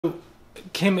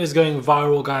Kim is going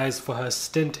viral, guys, for her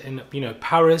stint in,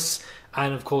 Paris.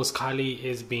 And of course, Kylie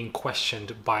is being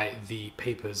questioned by the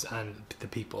papers and the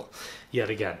people yet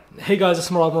again. Hey guys, it's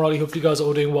Morali. Hope you guys are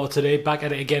all doing well today. Back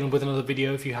at it again with another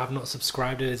video. If you have not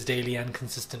subscribed, it is daily and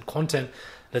consistent content.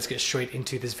 Let's get straight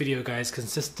into this video, guys.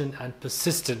 Consistent and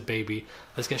persistent, baby.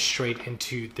 Let's get straight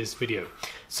into this video.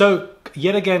 So,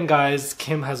 yet again, guys,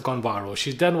 Kim has gone viral.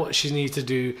 She's done what she needs to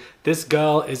do. This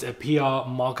girl is a PR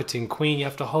marketing queen. You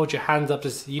have to hold your hands up to,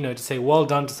 to say well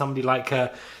done to somebody like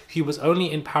her. He was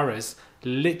only in Paris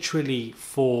literally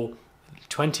for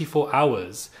 24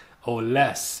 hours or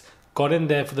less. Got in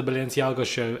there for the Balenciaga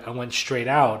show and went straight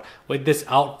out with this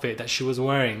outfit that she was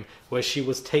wearing, where she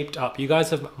was taped up. You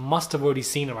guys must have already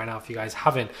seen it right now if you guys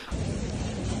haven't.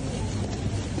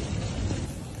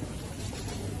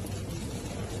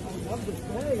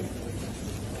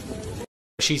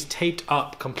 She's taped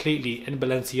up completely in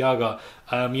Balenciaga,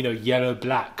 yellow,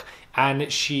 black.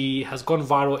 And she has gone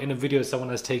viral in a video someone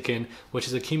has taken, which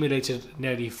has accumulated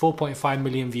nearly 4.5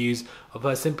 million views of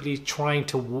her simply trying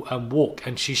to walk,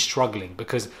 and she's struggling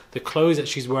because the clothes that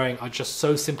she's wearing are just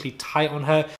so simply tight on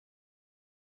her.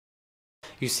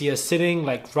 You see her sitting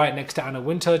like right next to Anna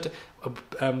Wintour.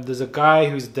 There's a guy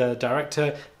who's the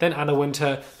director, then Anna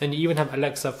Wintour, then you even have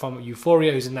Alexa from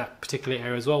Euphoria who's in that particular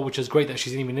area as well, which is great that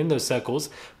she's even in those circles.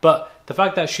 But the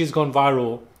fact that she's gone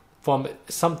viral from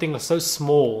something so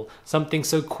small, something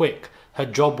so quick, her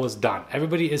job was done.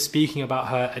 Everybody is speaking about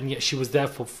her, and yet she was there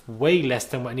for way less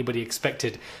than what anybody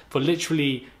expected, for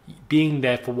literally being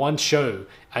there for one show,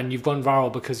 and you've gone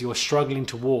viral because you're struggling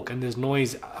to walk and there's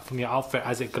noise from your outfit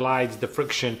as it glides, the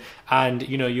friction, and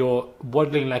you're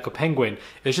waddling like a penguin.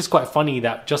 It's just quite funny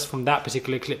that just from that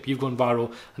particular clip you've gone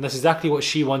viral, and that's exactly what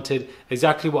she wanted,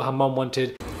 exactly what her mum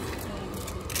wanted.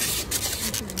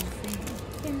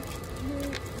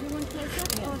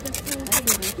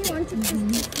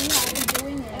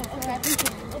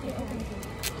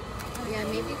 Yeah,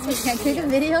 maybe it's can I take a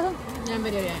video? Yeah,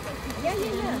 video, yeah. Yeah. Do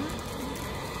you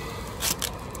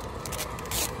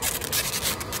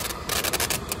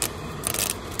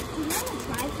want to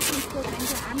try to control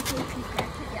your arm to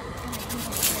yeah.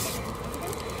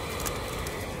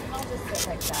 And I'll just sit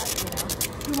like that,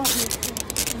 You want me to?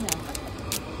 No.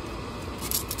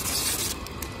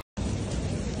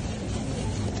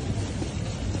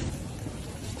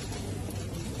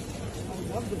 I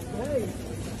love this place.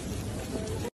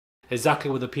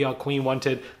 Exactly what the PR queen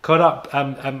wanted. Kodak,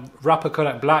 rapper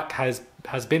Kodak Black has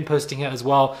been posting her as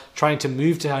well, trying to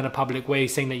move to her in a public way,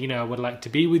 saying that, I would like to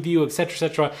be with you, etc.,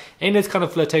 etc., in this kind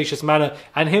of flirtatious manner.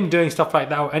 And him doing stuff like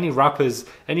that, or any rappers,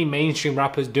 any mainstream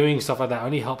rappers doing stuff like that,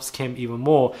 only helps Kim even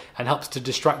more and helps to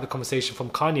distract the conversation from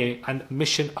Kanye. And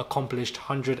mission accomplished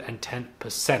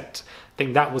 110%. I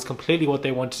think that was completely what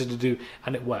they wanted to do,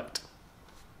 and it worked.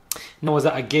 Now, I was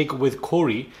at a gig with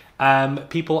Corey.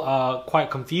 People are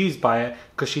quite confused by it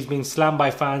because she's been slammed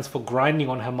by fans for grinding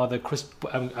on her mother, Kris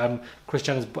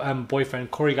Jenner's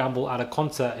boyfriend, Corey Gamble, at a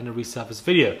concert in a resurfaced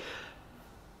video.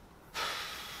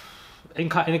 In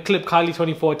a clip, Kylie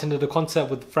 24 attended a concert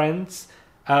with friends,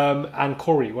 and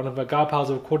Corey, one of her gal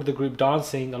pals, recorded the group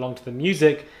dancing along to the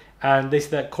music. And they said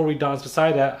that Corey danced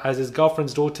beside her as his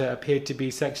girlfriend's daughter appeared to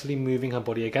be sexually moving her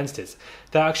body against his.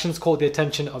 Their actions caught the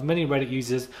attention of many Reddit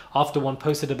users after one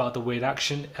posted about the weird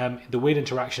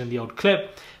interaction in the old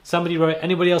clip. Somebody wrote,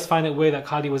 "Anybody else find it weird that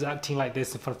Kylie was acting like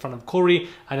this in front of Corey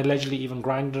and allegedly even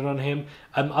grinded on him?"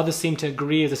 Others seemed to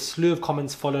agree as a slew of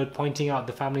comments followed, pointing out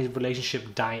the family's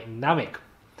relationship dynamic.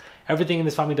 Everything in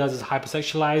this family does is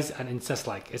hypersexualized and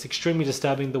incest-like. It's extremely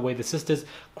disturbing the way the sisters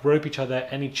grope each other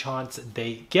any chance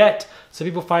they get. So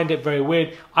people find it very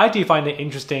weird. I do find it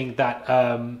interesting that,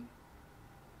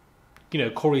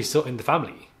 Corey's still in the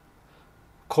family.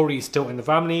 Corey's still in the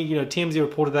family. TMZ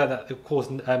reported that of course,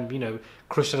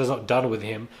 Kris Jenner's not done with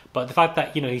him. But the fact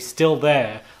that, he's still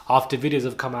there after videos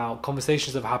have come out,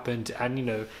 conversations have happened,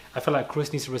 and, I feel like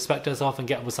Kris needs to respect herself and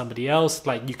get with somebody else.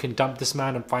 Like, you can dump this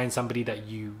man and find somebody that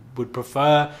you would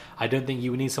prefer. I don't think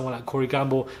you would need someone like Corey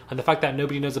Gamble. And the fact that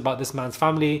nobody knows about this man's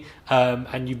family,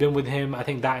 and you've been with him, I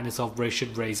think that in itself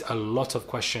should raise a lot of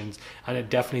questions. And it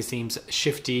definitely seems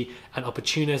shifty and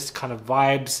opportunist kind of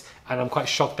vibes. And I'm quite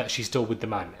shocked that she's still with the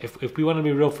man. If we want to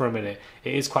be real for a minute,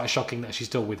 it is quite shocking that she's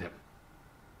still with him.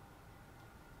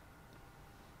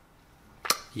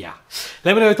 Yeah.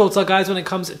 Let me know your thoughts are, guys, when it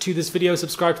comes to this video.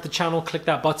 Subscribe to the channel, click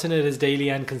that button. It is daily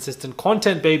and consistent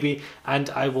content, baby. And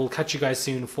I will catch you guys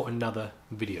soon for another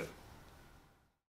video.